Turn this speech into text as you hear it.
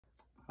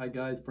Hi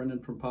guys,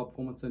 Brendan from Power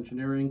Performance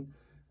Engineering,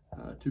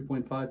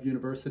 2.5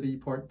 University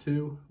Part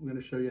 2. I'm going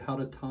to show you how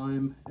to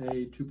time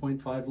a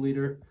 2.5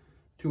 liter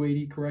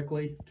 280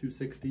 correctly,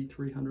 260,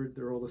 300,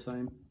 they're all the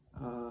same.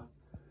 I'm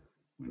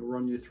going to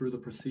run you through the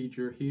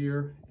procedure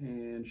here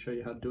and show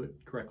you how to do it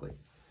correctly.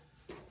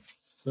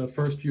 So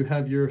first you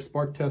have your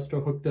spark tester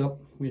hooked up.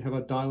 We have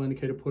a dial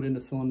indicator put into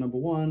cylinder number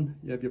 1.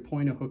 You have your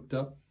pointer hooked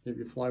up. You have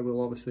your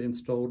flywheel obviously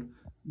installed.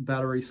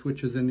 Battery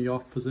switches in the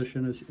off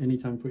position as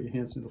anytime you put your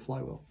hands into the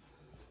flywheel.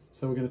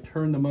 So we're going to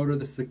turn the motor.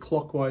 This is a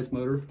clockwise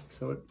motor,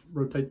 so it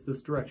rotates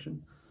this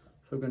direction.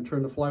 So we're going to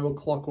turn the flywheel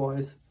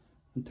clockwise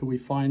until we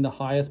find the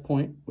highest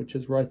point, which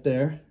is right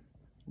there.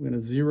 We're going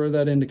to zero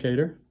that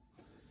indicator.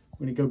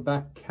 We're going to go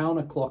back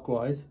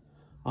counterclockwise,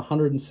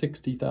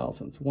 160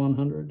 thousandths,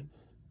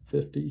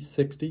 150,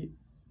 60.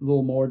 A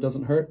little more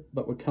doesn't hurt,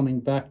 but we're coming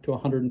back to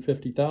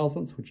 150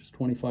 thousandths, which is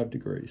 25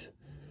 degrees.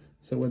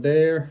 So we're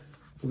there.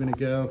 We're going to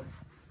go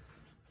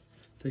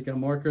take our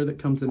marker that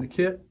comes in the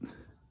kit.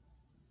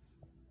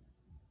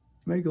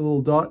 Make a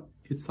little dot.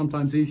 It's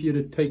sometimes easier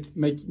to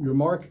make your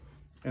mark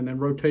and then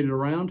rotate it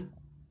around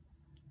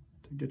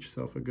to get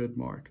yourself a good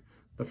mark.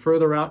 The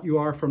further out you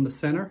are from the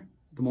center,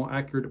 the more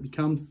accurate it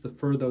becomes, the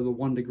further the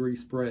 1 degree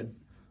spread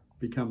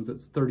becomes.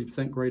 It's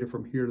 30% greater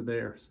from here to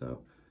there.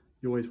 So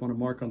you always want to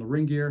mark on the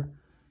ring gear.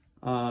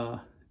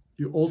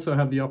 You also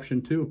have the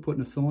option too of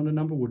putting a cylinder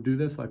number. We'll do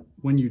this.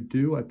 When you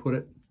do, I put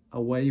it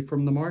away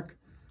from the mark,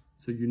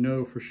 so you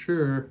know for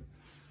sure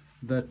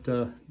that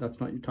that's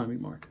not your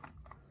timing mark.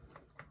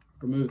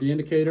 Remove the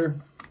indicator,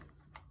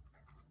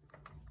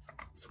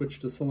 switch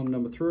to cylinder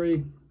number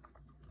 3.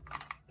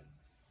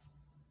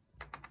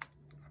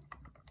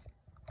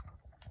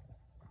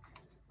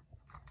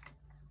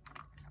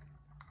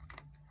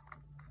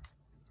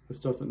 This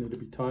doesn't need to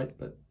be tight,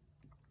 but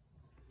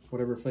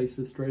whatever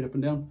faces straight up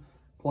and down.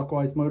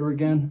 Clockwise motor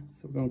again,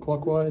 so we're going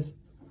clockwise.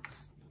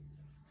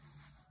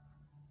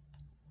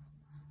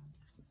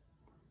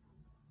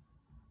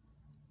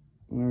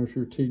 There's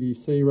your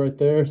TDC right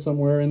there,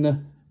 somewhere in the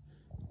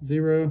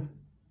 0.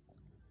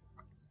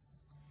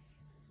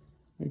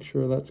 Make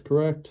sure that's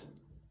correct.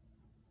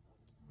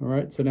 All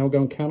right, so now we're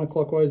going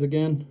counterclockwise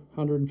again,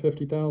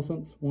 150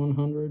 thousandths,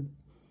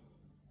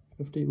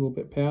 150, a little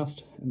bit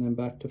past, and then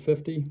back to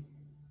 50.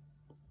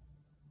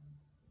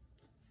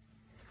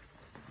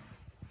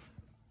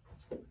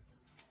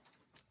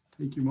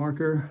 Take your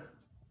marker,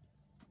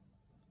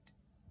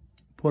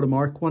 put a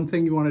mark. One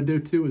thing you want to do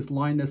too is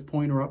line this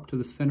pointer up to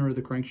the center of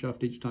the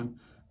crankshaft each time.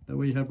 That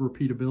way you have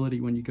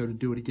repeatability when you go to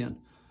do it again.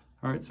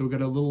 All right, so we've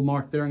got a little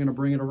mark there. I'm going to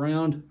bring it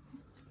around.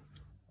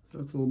 So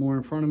it's a little more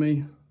in front of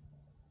me.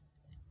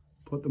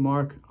 Put the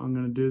mark. I'm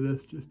going to do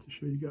this just to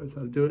show you guys how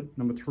to do it.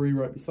 Number 3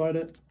 right beside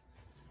it.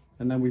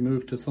 And then we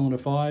move to cylinder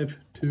 5,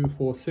 2,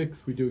 4,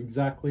 6. We do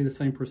exactly the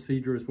same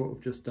procedure as what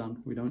we've just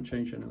done. We don't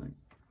change anything.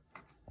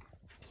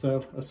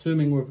 So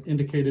assuming we've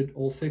indicated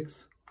all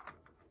 6,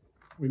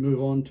 we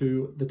move on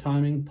to the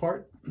timing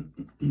part.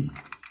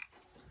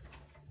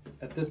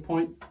 At this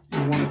point, you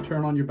want to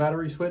turn on your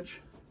battery switch,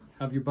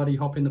 have your buddy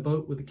hop in the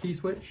boat with the key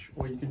switch,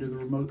 or you can do the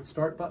remote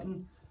start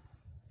button.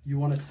 You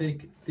want to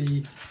take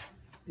the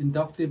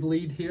inductive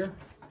lead here.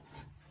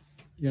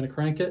 You're going to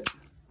crank it.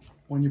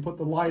 When you put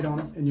the light on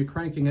it and you're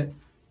cranking it,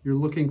 you're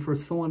looking for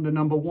cylinder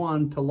number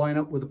 1 to line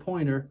up with the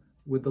pointer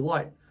with the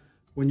light.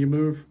 When you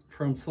move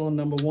from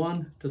cylinder number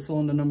 1 to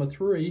cylinder number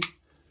 3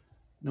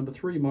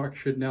 mark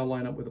should now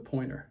line up with a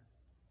pointer.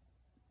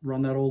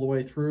 Run that all the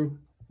way through,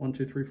 1,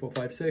 2, 3, 4,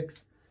 5,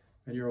 6,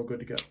 and you're all good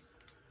to go.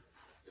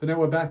 So now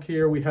we're back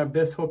here, we have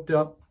this hooked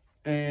up,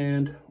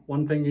 and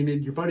one thing you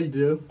need your buddy to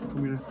do,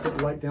 I'm going to put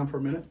the light down for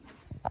a minute.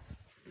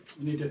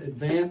 You need to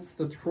advance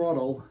the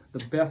throttle.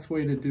 The best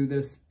way to do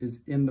this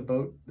is in the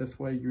boat. This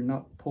way you're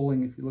not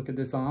pulling. If you look at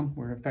this arm,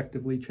 we're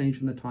effectively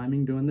changing the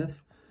timing doing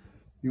this.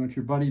 You want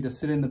your buddy to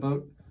sit in the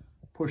boat,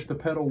 push the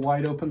pedal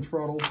wide open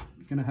throttle.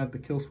 You're going to have the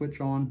kill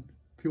switch on,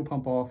 fuel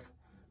pump off.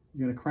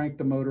 You're going to crank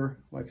the motor.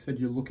 Like I said,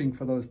 you're looking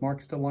for those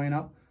marks to line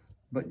up,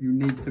 but you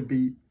need to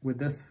be with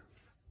this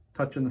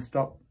touching the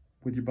stop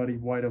with your buddy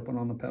wide open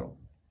on the pedal.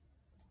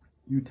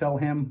 You tell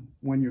him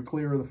when you're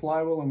clear of the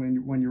flywheel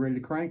and when you're ready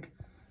to crank.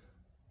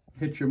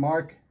 Hit your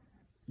mark.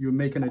 You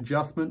make an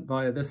adjustment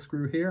via this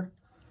screw here.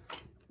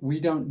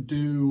 We don't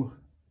do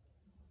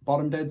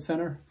bottom dead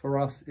center. For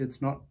us,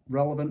 it's not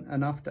relevant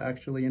enough to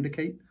actually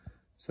indicate.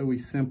 So we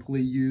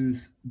simply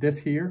use this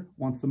here.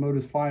 Once the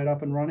motor's fired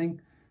up and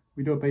running,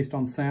 we do it based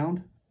on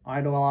sound.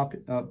 Idle up,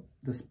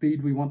 the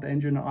speed we want the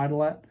engine to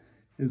idle at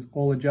is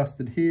all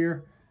adjusted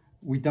here.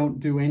 We don't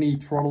do any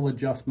throttle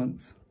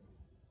adjustments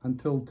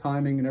until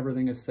timing and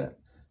everything is set.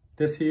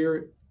 This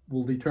here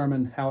will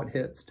determine how it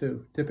hits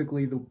too.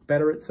 Typically, the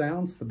better it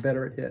sounds, the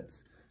better it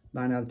hits.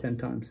 9 out of 10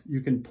 times.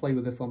 You can play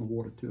with this on the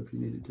water too if you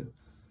needed to.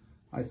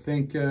 I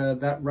think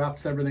that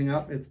wraps everything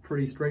up. It's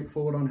pretty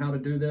straightforward on how to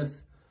do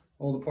this.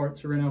 All the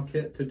parts are in our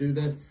kit to do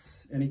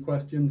this. Any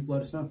questions,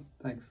 let us know.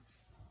 Thanks.